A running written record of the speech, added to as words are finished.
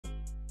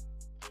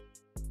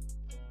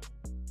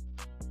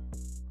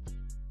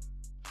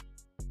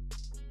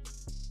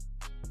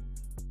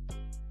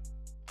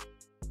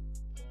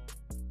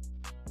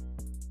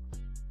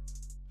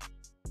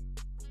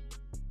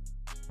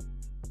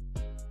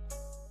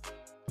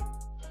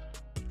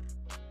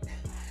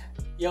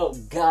Yo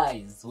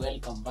guys,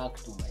 welcome back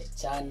to my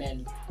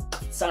channel.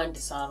 Asante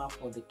sana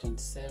for the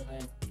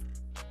 27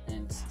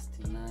 and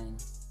 69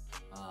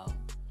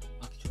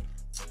 actually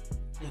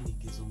ni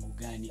kizungu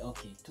gani?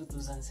 Okay,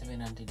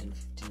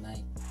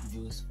 2759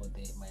 views for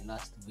my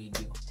last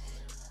video.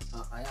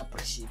 I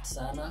appreciate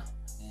sana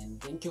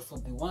and thank you for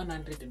the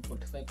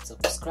 145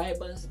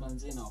 subscribers.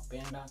 Manzi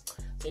nawapenda.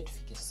 Sasa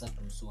tufike sasa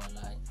tunusu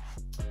alai.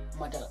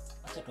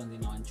 Acha tuanze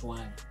na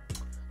wanchwani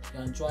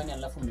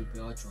alafu mlipe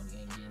watu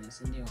wengine,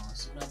 si ndio?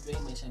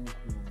 Unajua maisha ni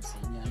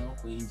kusaidia na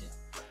huko nje.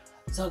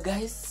 So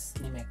guys,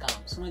 nimekam.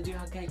 So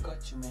unajua guy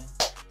got you, man.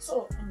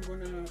 So I'm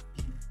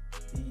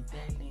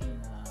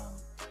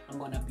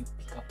gonna be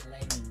pick up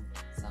lining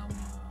some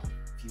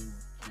few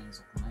friends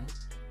of mine.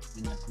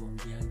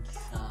 Ninatuongeangi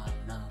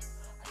sana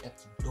hata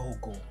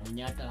kidogo.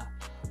 Mwenye hata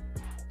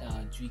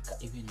juika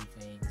even if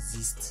I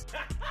exist.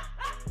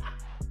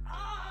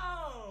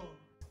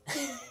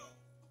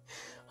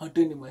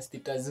 Hatu ni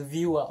mastitas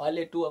viewer,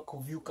 wale tu wa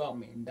kuview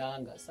kama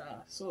endanga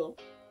saa. So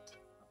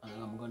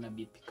I'm gonna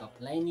be pick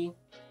up lining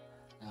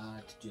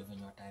tujue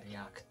venye wata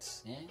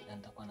react, na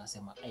nitakuwa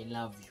nasema I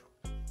love you.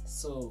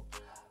 So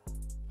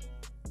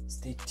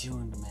stay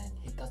tuned, man.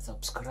 Hit that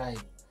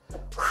subscribe,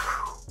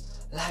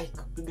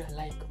 like, piga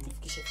like,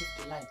 mnifikishe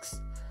 50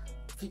 likes.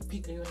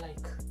 Piga your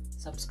like,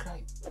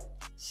 subscribe,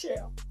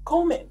 share,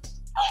 comment.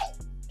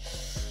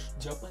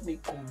 Japa ni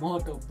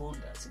kumoto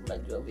buda. Si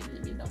unajua venye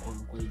mimi nakuwa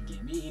kwa hii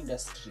game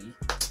industry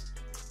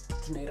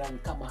tunairan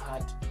kama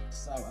hard,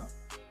 sawa?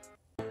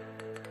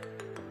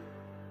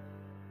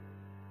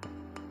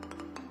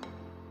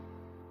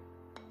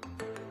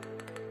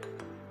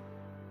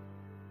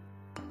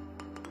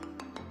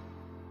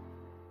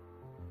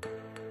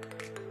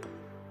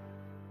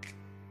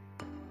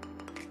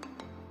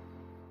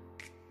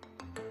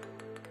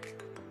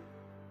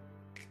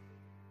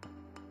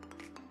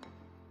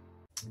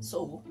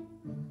 So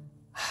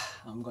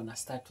I'm gonna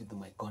start with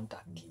my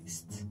contact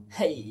list.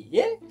 Hey,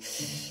 yeah?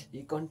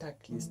 The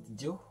contact list,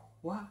 Joe.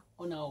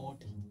 Ona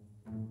wote.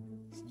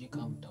 Sijui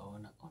kama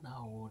mtaona. Ona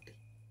wote.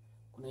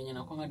 Kuna wenye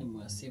nakwanga ni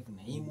mwa save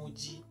na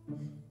emoji.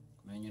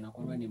 Kuna wenye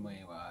nakwanga ni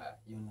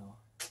mwa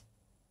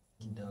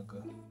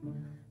kidogo.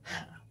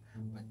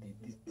 But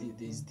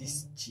there's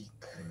this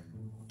chick.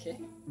 Okay?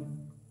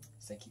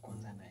 Saki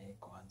kwanza na yeye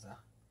kwanza.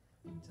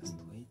 Just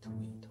wait.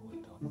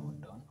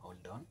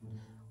 Hold on.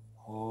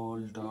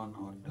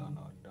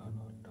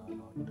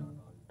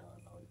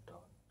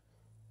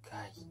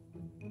 Guy,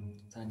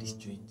 so this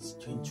join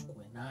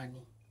chukue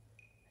nani?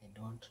 I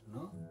don't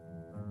know.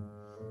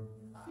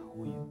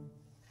 Huyu.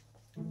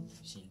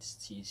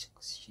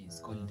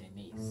 She's called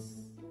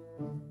Denise.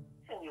 Who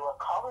you are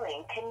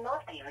calling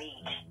cannot be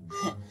reached.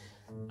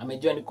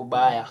 Amejua ni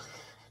kubaya.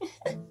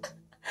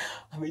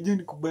 Amejua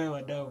ni kubaya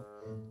wadau.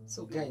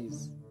 So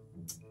guys,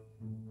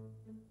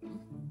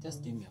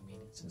 just give me a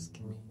minute. Just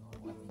give me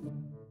 1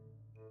 minute.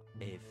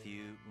 A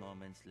few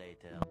moments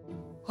later.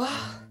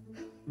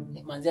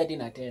 Manzi hadi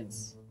na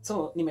tense.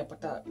 So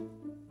nimepata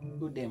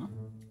udem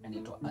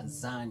anaitwa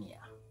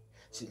Azania.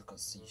 She's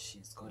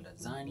called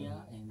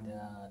Azania and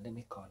let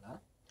me call her.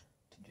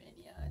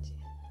 Tujueni aje.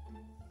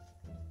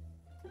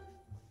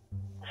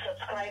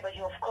 Subscriber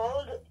you have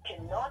called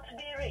cannot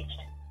be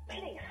reached.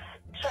 Please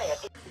try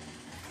again.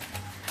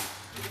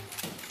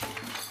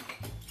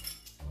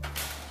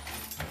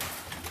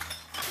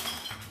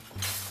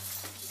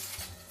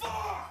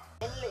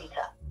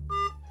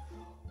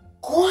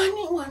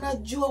 Kwani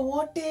wanajua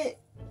wote?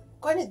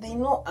 Kwani they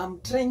know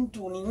I'm trying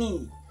to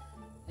nini?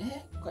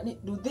 Kwani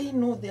do they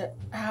know that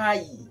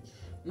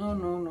No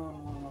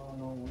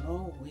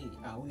way.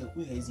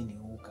 Huyu hizi ni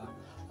uka.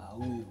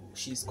 Huyu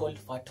she's called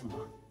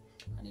Fatma.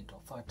 Anaitwa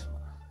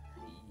Fatma.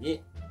 Yeah.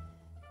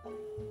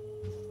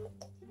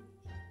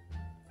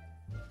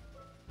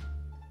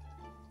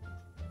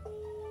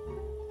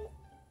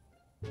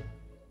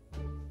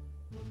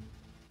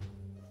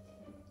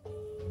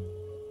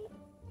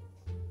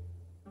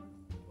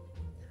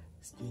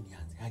 Sijui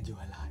nianze aje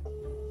wala.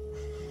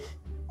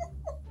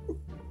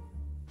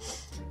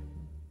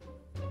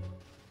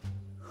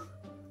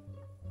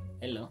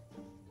 Hello.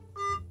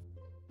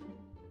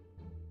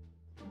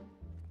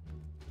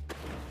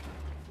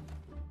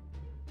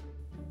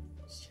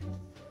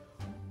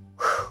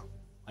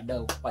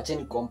 Wadau,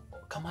 wacheni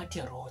kamati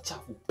ya roho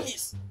chafu.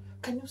 Please,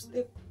 can you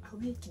step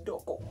away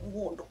kidogo?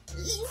 Ngondo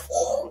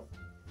kifo.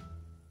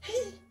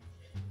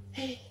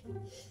 Hey,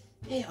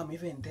 I'm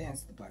even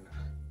tensed bana.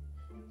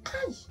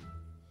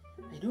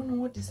 I don't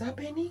know what is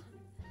happening.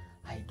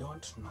 I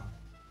don't know.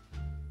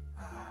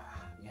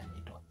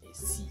 Inaitwa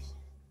AC.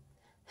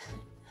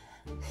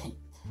 The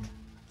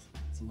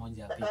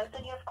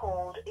person you've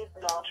called is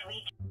not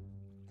reachable.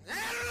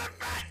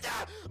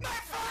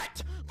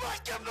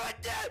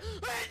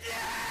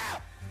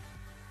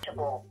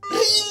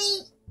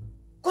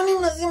 Kwani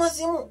unazima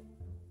simu?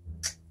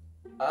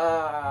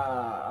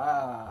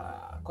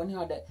 Kwani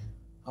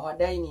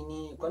hawadai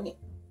nini? Kwani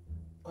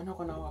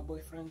kuna wa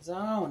boyfriends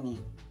zao ni?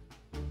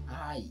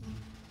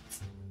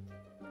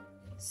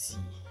 LC,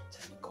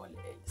 call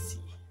LC.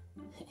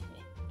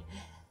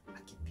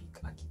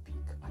 Akipik.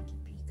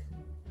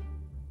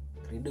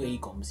 redio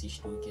iko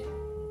msishtuke.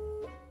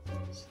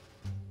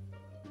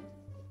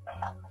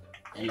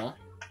 Hello?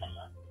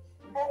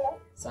 Hello.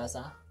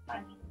 Sasa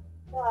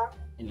Poa.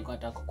 nilikuwa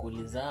nataka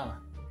kukuuliza,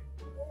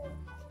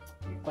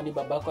 kwani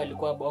babako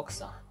alikuwa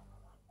boxer?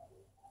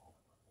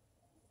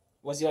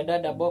 Was your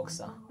dad a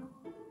boxer?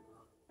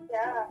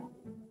 Yeah.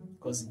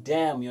 Cause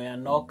damn, you're a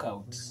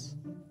knockout.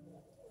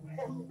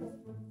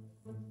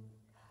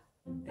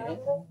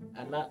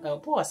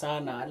 Poa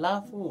sana.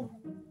 Alafu,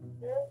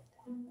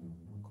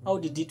 how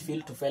did it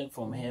feel to fall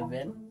from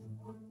heaven?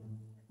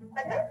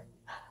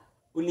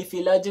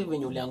 Ulifilaje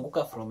venye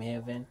ulianguka from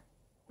heaven?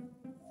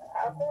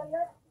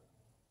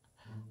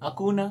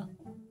 Hakuna?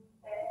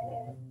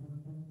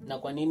 Na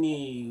kwa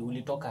nini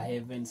ulitoka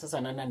heaven?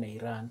 Sasa nani ana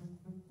run?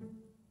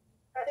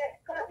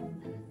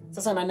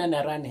 Sasa nani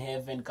ana run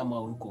heaven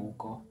kama uko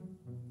huko?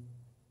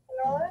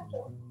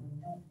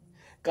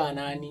 Ka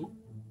nani?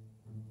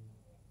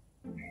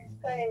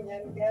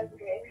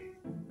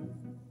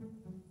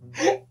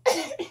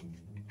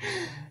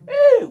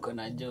 Uko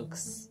na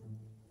jokes.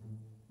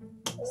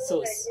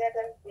 So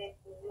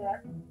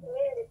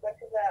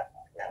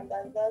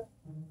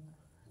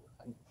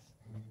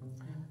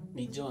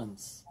ni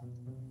Jones.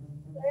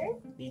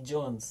 Ni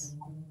Jones.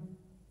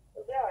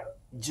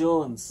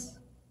 Jones.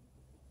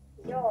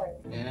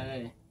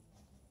 Yeah.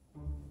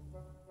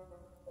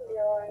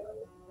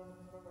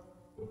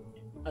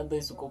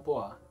 Otherwise uko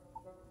poa?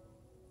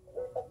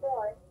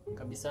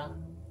 Kabisa?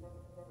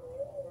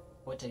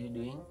 What are you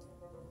doing?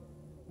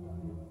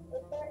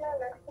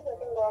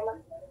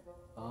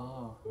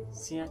 Oh,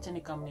 si acha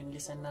ni come and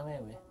listen na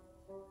wewe.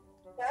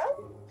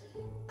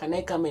 Can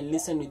I come and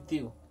listen with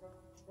you?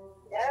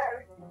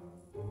 Yeah.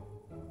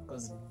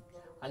 Cause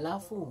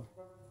alafu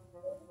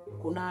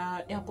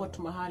kuna airport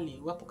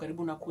mahali wapo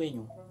karibu na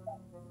kwenyu.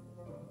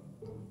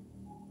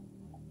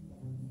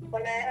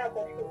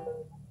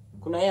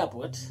 Kuna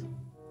airport?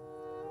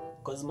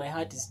 Cause my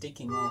heart is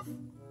taking off.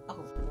 Oh.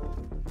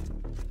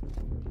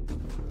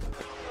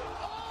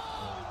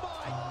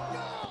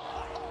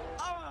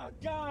 Oh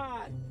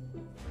God!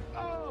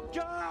 Oh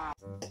God!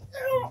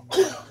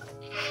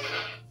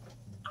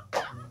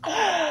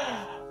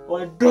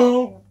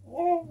 Wadau.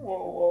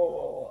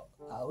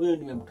 Huyo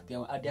nimemtupia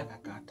hadi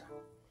akakata.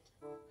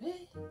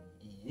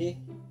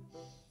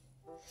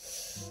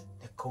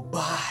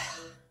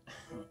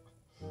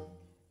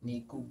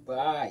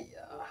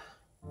 Nikubaya.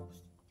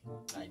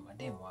 Ai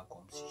mademo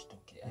wako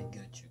msishtuke. I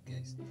got you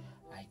guys.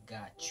 I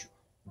got you.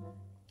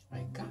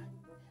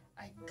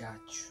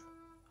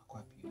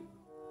 Akwapi.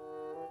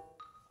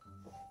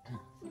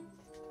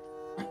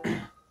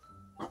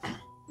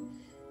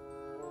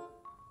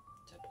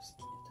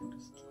 Chatuski.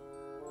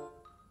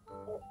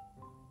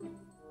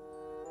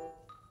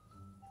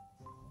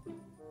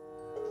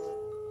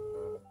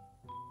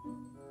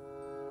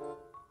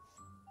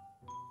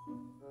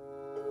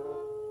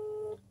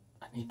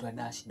 Anaitwa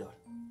Dash Doll.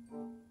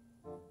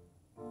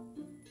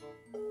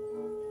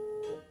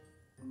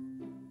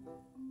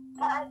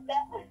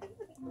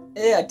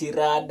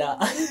 Atirada.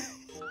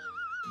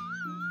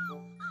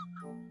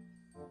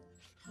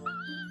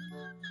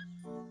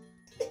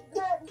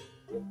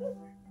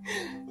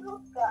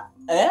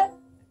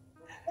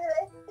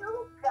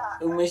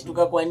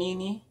 Umeshtuka kwa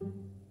nini?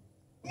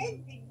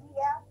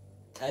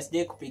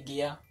 Asije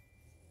kupigia.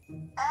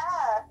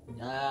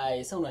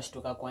 Sasa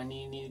unashtuka kwa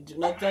nini?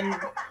 Unajua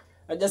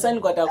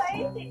nilikuwa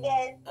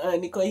nataka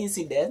ni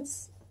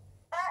coincidence.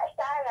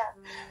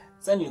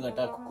 Sasa nilikuwa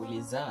nataka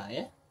kukuuliza,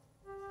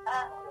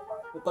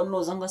 uko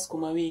unazanga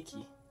sukuma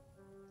wiki?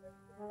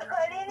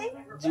 Kwa nini?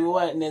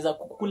 Jua naweza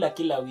kukula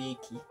kila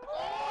wiki.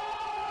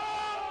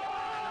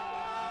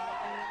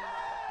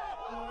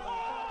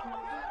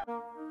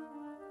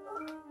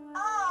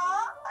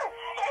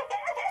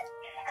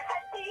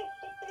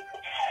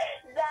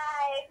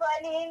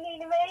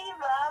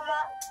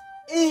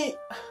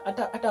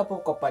 Hata hapo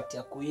kwa part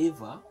ya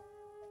kuiva.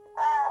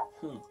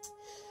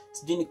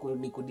 Sijui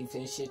ni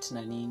kudifferentiate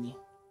na nini.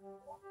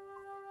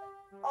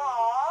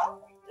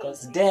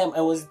 Cause damn,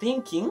 I was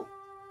thinking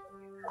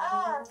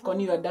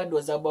kwani your dad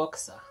was a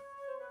boxer.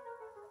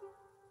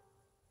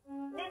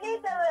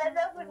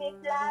 Nilitaweza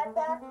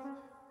kuniflata.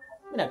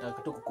 Mimi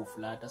nataka tu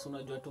kukuflata, si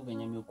unajua tu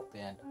venye mimi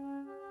ukupenda.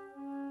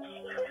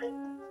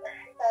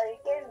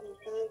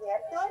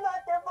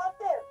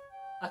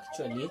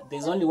 Actually,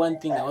 there's only one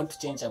thing I want to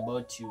change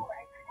about you.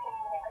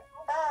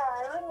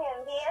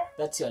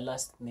 That's your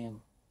last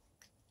name.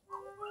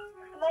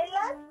 My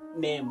last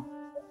Name.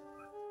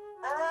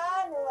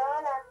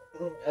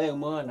 nimeona.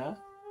 Umeona?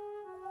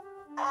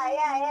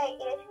 Yeah,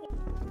 yes.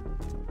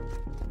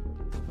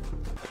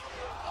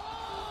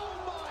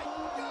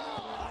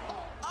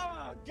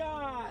 Oh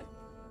God!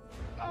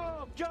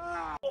 Oh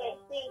God! Yes,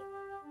 see.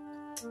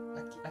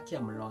 Aki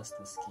I'm lost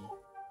uski.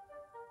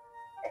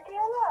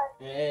 You're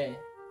lost.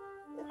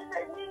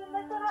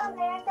 Nimesema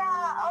naenda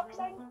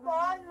offline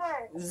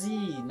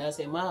foreman.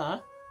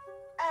 Nasema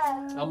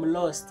I'm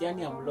lost,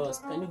 yani I'm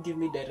lost. Can you give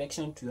me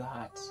direction to your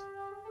heart?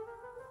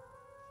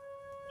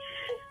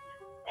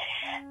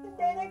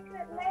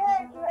 Direction, my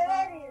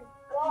heart is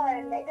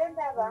gone. I don't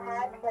have a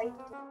heart right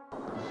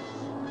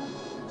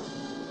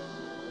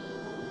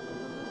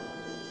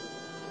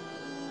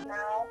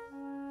now.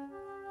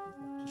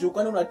 Juu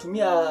kwani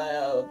unatumia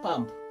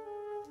pump?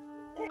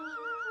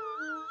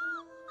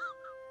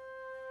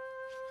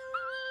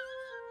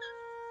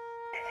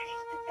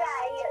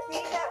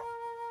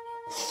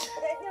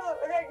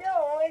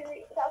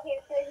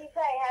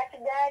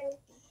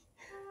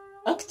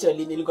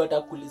 Actually nilikuwa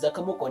nataka kuuliza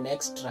kama uko na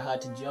extra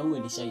heart, juu yangu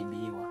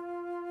ilishaibiwa.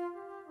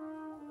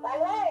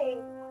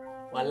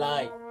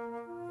 Walai.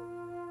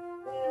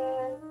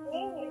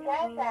 Mimi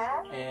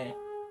sasa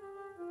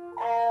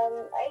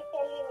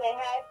actually my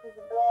heart is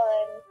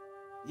gone.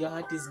 Your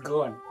heart is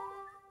gone.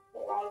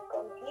 Like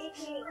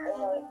completely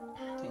gone.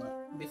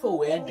 Before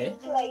uende,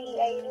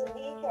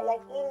 Airudisha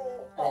lakini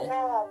sana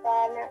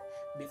hapana.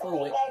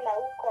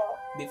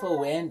 Before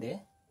uende,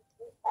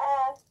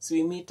 so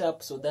we meet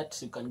up so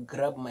that you can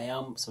grab my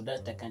arm so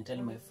that I can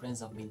tell my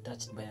friends I've been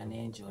touched by an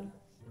angel.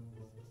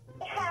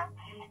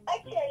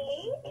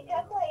 Actually,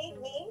 itakuwa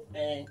hivi.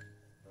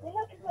 You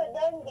know, people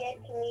don't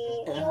get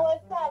me. It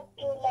was up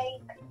to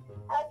like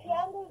at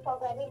yangu iko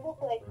karibu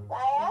ku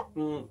expire.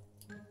 And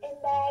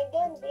I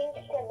don't think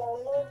it's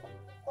download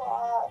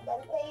for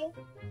some time.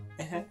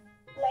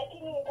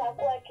 Lakini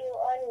itakuwa tu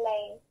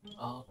online.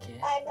 Okay.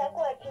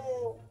 Itakuwa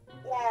tu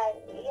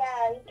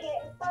yeah, you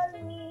can call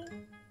me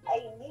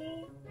ID.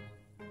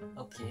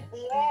 Okay.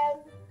 DM.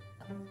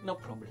 No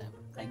problem.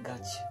 I got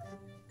you.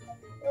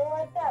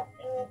 What's up?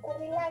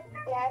 Kurelax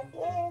class.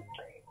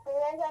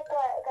 Unaanza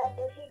kwa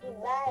katoshi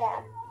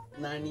kibaya.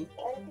 Nani?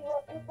 And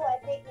people are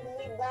taking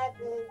me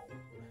badly.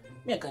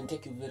 Me, I can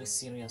take you very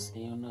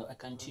seriously, you know. I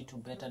can treat you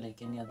better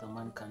like any other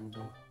man can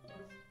do.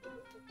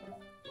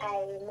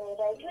 I know,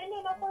 right? When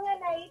you know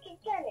na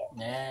YouTube channel?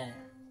 Yeah.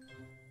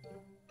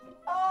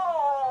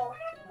 Oh,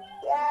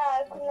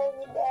 yeah, kuna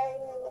video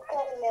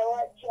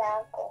nimewatch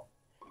yako.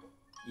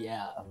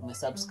 Yeah, me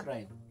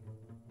subscribe.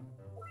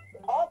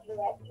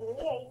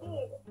 Obviously, I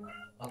did.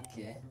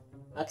 Okay.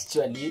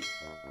 Actually,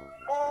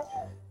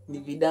 ni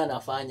vida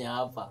nafanya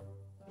hapa.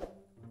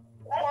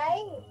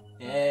 Sai?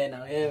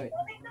 Na wewe.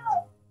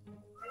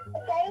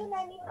 Sai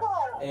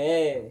unanicall?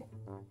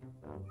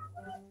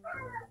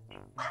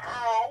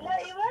 No,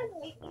 you must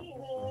be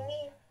kidding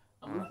me.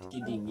 I'm not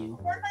kidding you.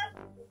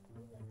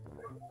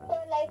 So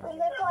like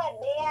umekuwa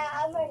there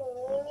ama ni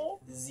nini?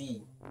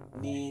 Z.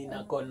 Ni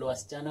na call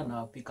wasichana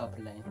na pick up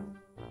line.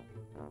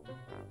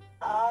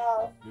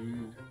 Oh.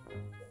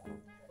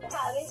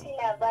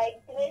 Sina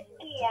vibe,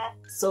 tumesikia.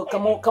 So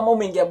kama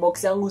umeingia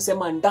box yangu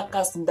sema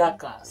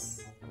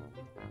ndakas.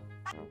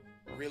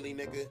 Really,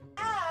 nigga?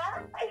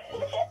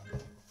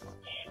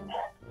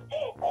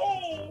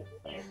 Hey.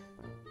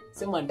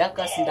 Sema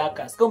ndakas.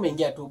 Kama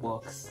umeingia tu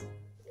box.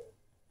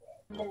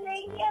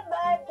 Tunaingia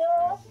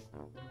bado.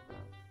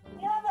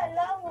 You have a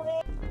long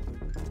way.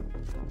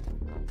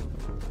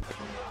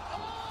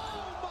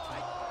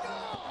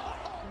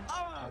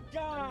 Oh,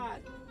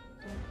 God!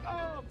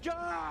 Oh,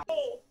 God!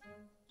 Hey,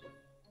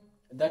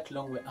 That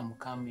long way I'm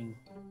coming.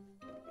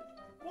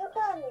 you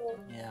coming?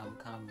 Yeah, I'm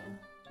coming.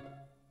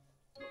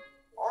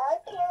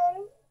 Okay.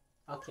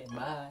 Okay,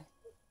 bye.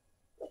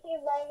 Okay,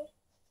 bye.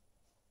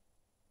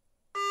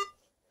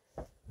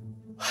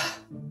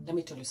 Let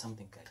me tell you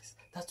something, guys.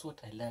 That's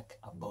what I like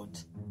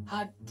about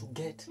hard to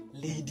get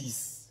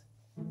ladies.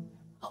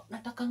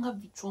 Natakanga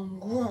vichwa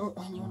ngumu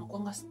wenye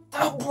wanakuanga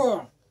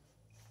stubborn.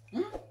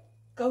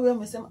 Kawe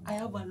amesema I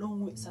have a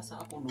long way. Sasa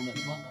hapo ndo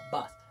unatuanga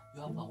bas.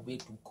 You have a way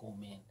to go,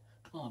 man.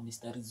 Tuma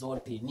mystery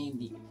zote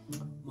nini?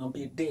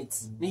 Mwambie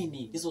dates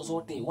nini? Hizo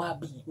zote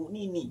wabi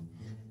nini?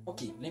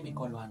 Okay, let me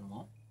call one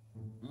more.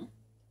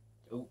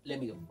 Let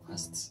me go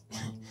first.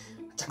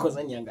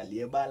 Kwanza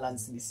niangalie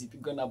balance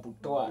nisipigwe na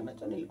butoa.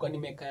 Najua nilikuwa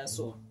nimekaya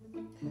so.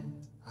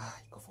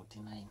 Iko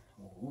 49.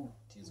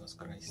 Jesus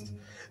Christ.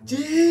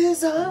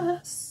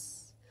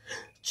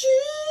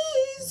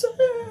 Jesus.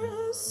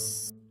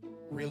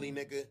 Really,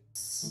 nigga?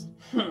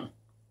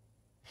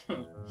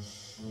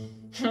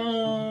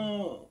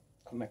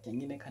 Kuna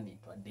kingine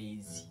kanaitwa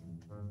Daisy.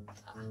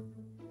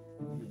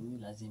 Huyu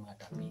lazima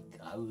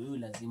atapika. Huyu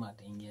lazima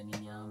ataingia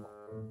nini yangu.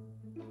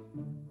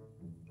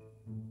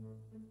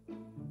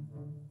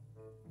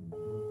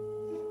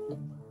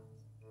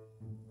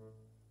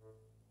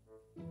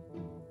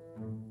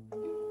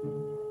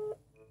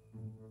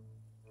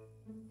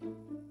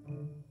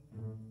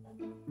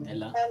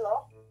 Hello?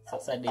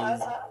 Sasa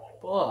Daisy.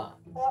 Poa.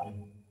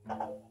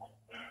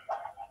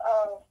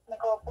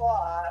 Niko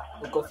poa.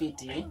 Uko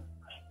fiti?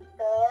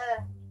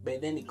 By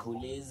then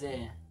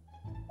nikuulize.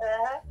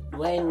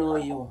 Do I know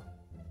you?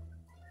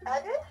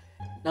 Adi?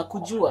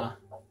 Nakujua.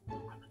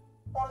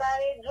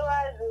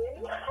 Unanijua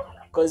zini?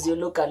 Because you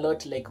look a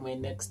lot like my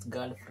next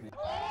girlfriend.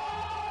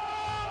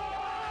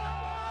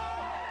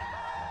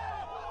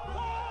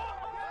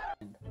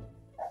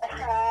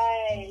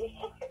 Hi.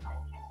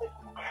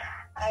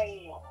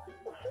 Hi.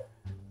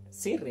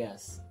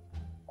 Serious?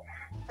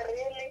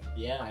 Really?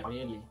 Yeah,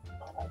 really.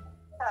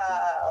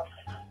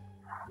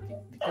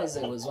 Because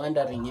I was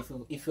wondering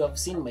if you have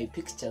seen my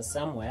picture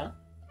somewhere.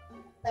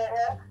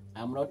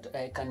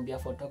 I can be a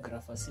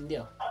photographer,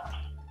 sindio?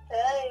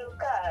 Yeah, you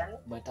can.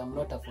 But I'm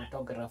not a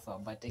photographer,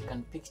 but I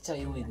can picture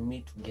you with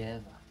me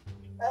together.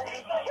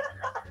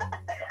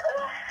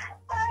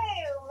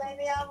 Ay,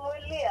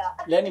 umeniamulia.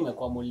 Leo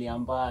nimekuamulia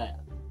mbaya.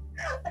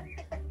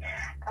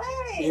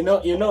 Ay, You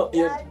know, you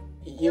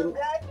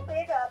got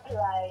pick up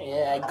lines.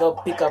 yeah, I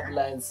got pick up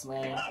lines,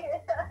 man.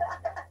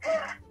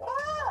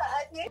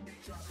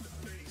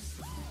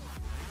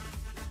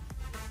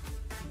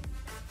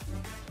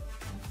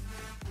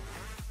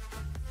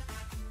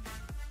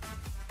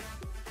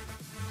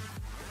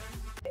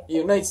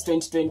 You know it's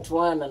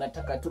 2021 and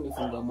nataka tu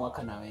nifunge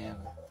mwaka na wewe.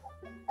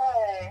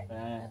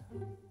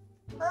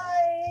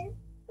 Hi.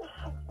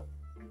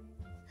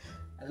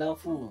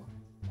 Alafu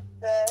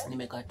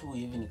nimekaa tu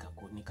hivi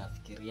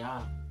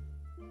nikafikiria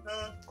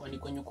kwani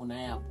kwenye kuna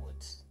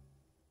airport.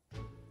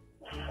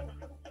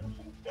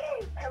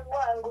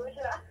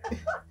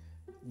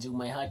 Do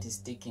my heart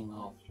is taking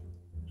off.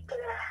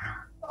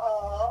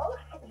 Oh,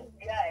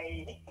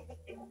 guy.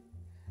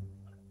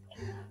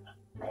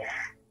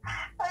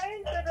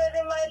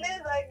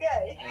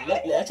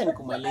 Acha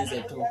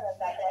nikumalize tu.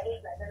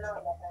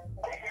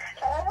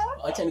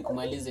 Acha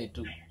nikumalize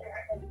tu.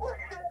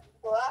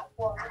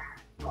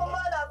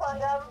 Kumana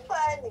kwanga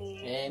mfani.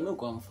 Mimi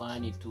kwa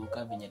mfani tu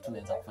kama venye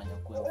tunaweza kufanya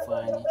kwa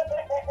mfani.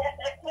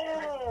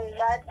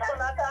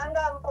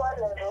 Tunakanga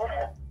mpole ndo.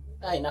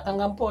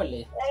 Inakanga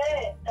mpole.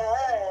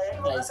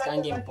 Like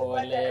skangi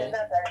mpole.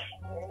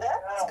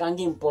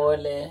 Skangi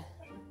mpole.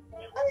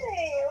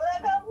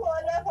 Unaka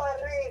mpole for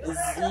real.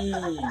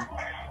 Zii.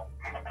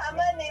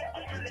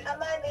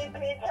 Ama ni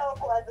picha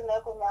kwa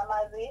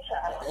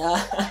zimekunyamazisha.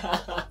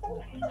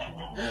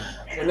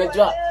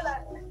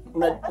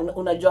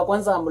 Unajua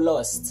kwanza I'm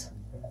lost.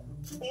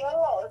 You're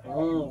lost.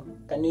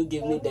 Can you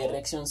give me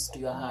directions to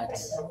your heart? To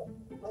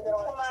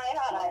my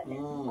heart. I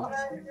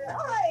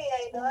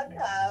don't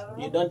have.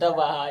 You don't have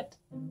a heart?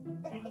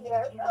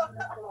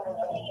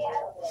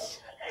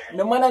 Yes.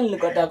 Ndio maana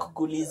nilikata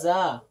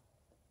kukuuliza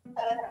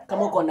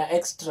kama uko na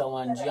extra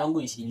one juu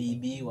yangu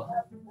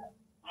ishilibiwa.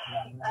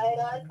 I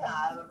don't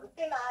have.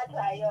 Sina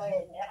hata hiyo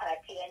yenye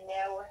hati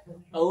yenyewe.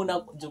 Au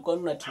unajua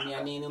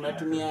unatumia nini?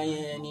 Unatumia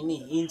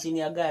nini? Engine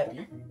ya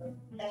gari?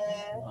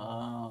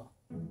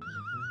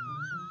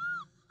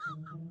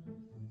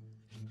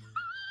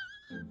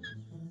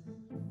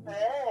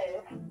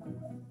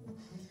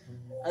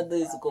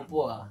 Ado ziko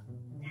poa.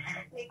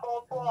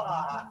 Niko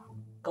poa.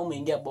 Kama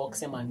umeingia box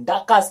sema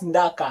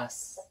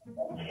ndakas.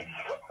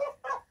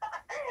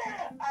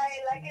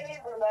 Ai, lakini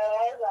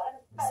tunaweza.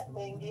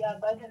 Mengia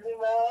but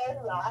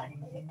zimeweza.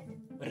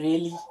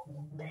 Really?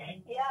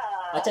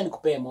 Yeah. Acha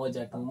nikupee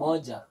moja tu,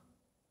 moja.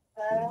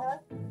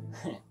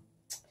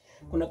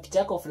 Kuna picha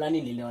yako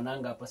fulani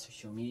nilionanga hapa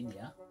social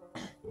media.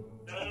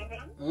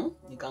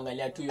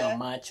 Nikaangalia tu ya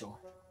macho.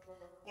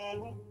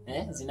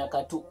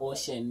 Zinakaa tu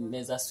ocean,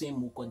 neza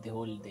swim huko the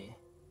whole day.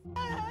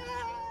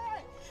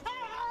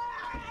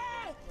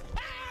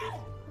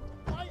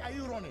 Why are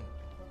you running?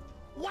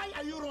 Why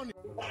are you running?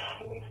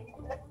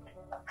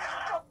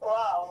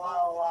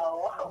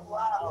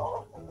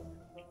 Wow.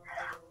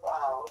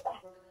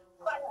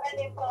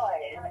 Funny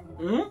boy.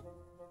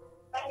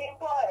 Funny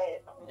boy.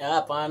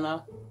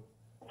 Hapana.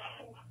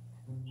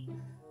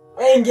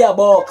 Ingia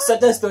box,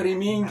 hata story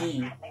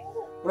mingi.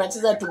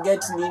 Unacheza to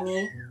get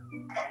nini?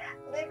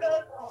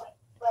 Because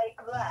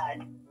like that.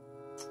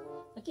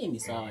 Lakini ni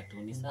sawa tu.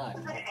 Ni sawa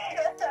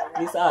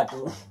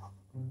tu.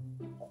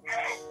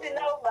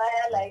 Sina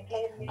ubaya like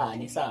it.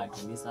 Ni sawa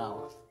tu, ni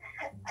sawa.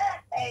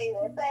 Hey,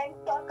 thanks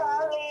for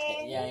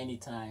calling. Yeah,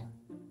 anytime.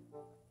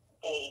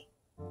 Hey.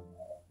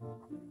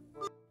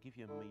 Give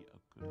me a good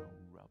rub.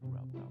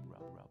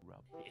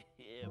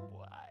 Yeah,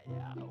 boy.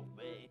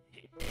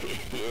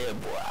 Yeah,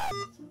 boy.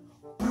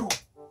 Bro,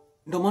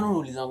 ndio maana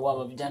unauliza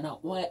ngwa vijana,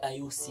 why are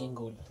you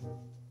single?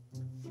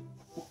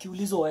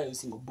 Ukiulizwa why are you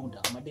single,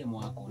 buda, mademo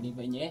wako ni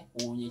venye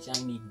uonyesha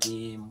ni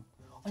game.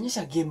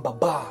 Onyesha game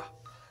baba.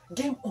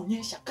 Game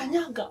onyesha,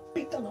 kanyaga,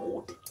 pita na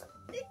wote.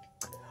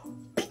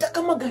 Pita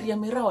kama gari ya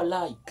merawa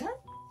like.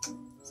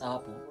 Sasa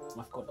hapo,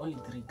 I've got only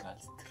 3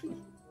 girls.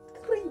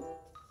 3.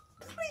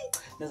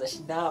 Naweza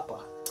shinda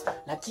hapa.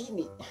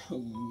 Lakini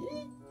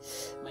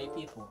my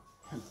people.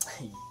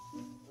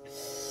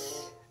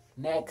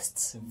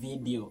 Next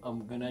video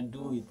I'm gonna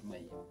do with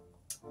my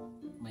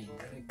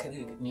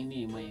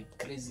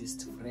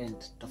craziest friend.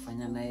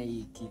 Tutafanya naye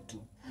hii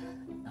kitu.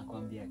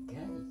 Nakwambia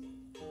guys.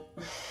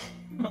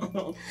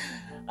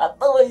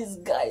 Otherwise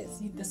guys,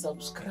 hit the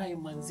subscribe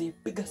manzi,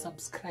 piga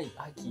subscribe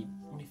aki.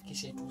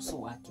 Unifikishe tu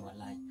uso wake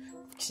walai.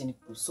 Unifikishe ni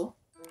uso.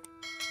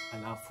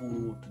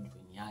 Alafu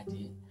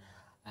tujifanyaaje.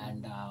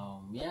 And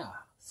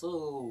yeah,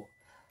 so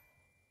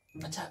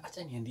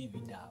acha niende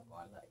video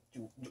wala.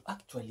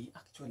 Actually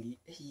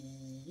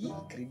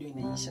credo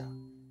inaisha.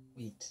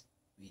 Wait,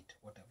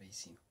 what have I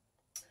seen?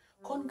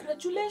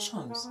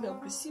 Congratulations, you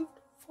have received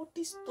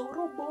 40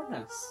 store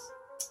bonus.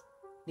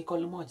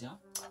 Nicole moja.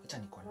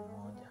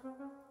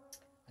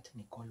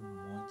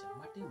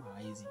 Madem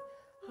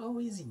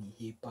hawezi ni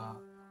hepa.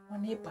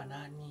 Wanepa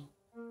nani?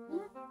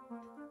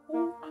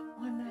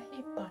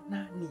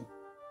 nani?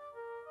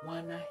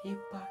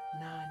 Wanahepa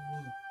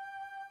nani?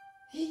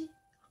 Hii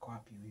ako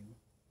wapi huyu?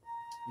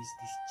 Is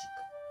this chick?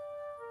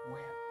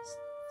 Where is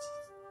this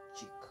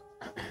chick?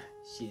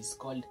 She is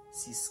called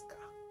Siska.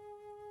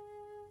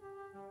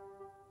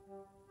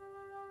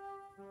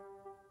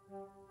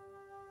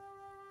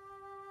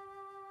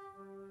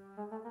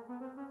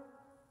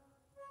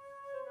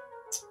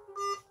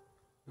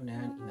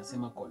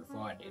 Inasema call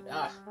forwarded.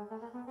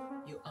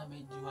 You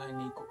amejua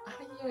niko.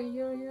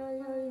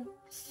 Ayo.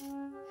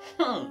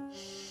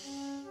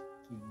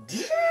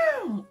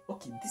 Damn.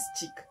 Okay, this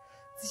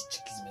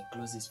chick is my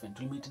closest friend.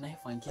 Tulimit naye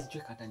funky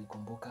joke hata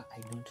nikumbuka.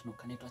 I don't know,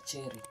 kanaitwa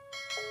Cherry.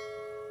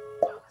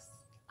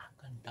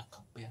 Akanda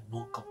kapea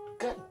knockout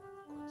guy.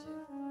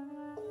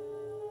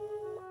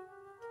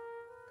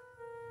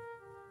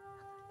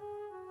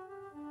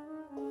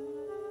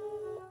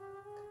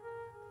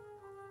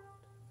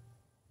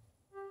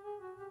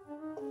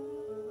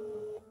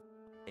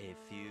 A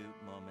few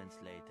moments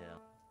later.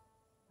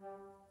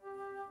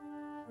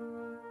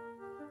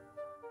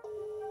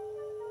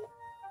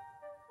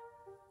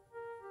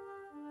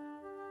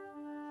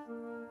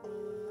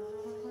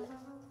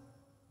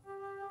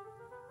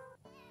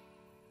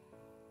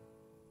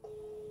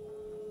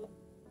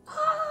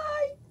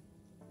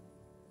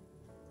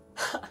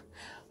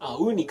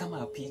 Huyu ni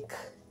kama pick.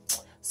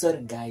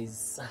 Sorry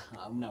guys,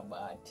 hamna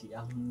bahati,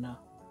 hamna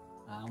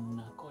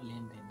call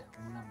ended,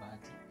 hamna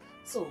bahati.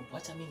 So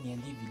wacha mimi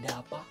niandie video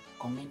hapa,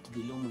 comment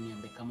below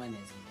mniambie kama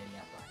naweza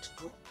endelea part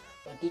 2.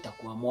 But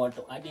itakuwa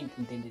moto hadi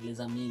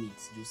nitaendeleza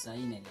minutes juu saa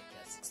hii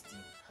inaelekea 16.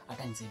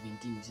 Hata ni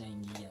 17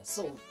 nishaingia.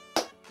 So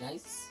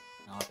guys,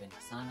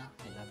 nawapenda sana.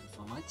 I love you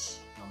so much.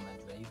 Na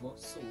mnajua hivyo.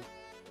 So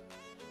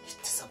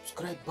hit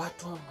subscribe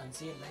button,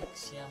 manze, like,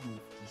 share,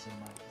 mnifikishe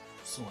mahali.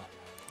 So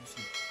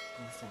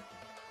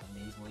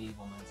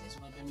hivyo manze,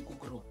 unajua ni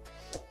kugrow.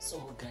 So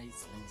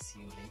guys, let me see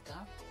you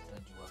later.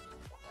 Tutajua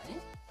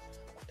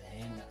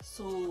kutaenda.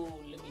 So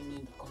let me know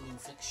in the comment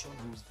section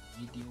who's the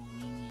video,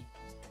 nini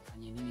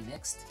tufanye nini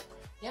next.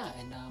 Yeah,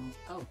 and I'm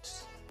out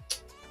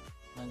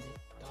manze.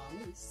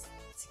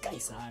 Sikai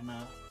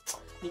sana,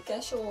 ni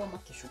kesho ama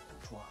kesho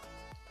kutwa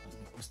I'll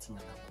be posting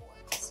another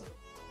one. So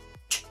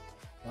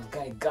your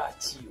guy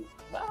got you.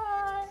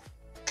 Bye.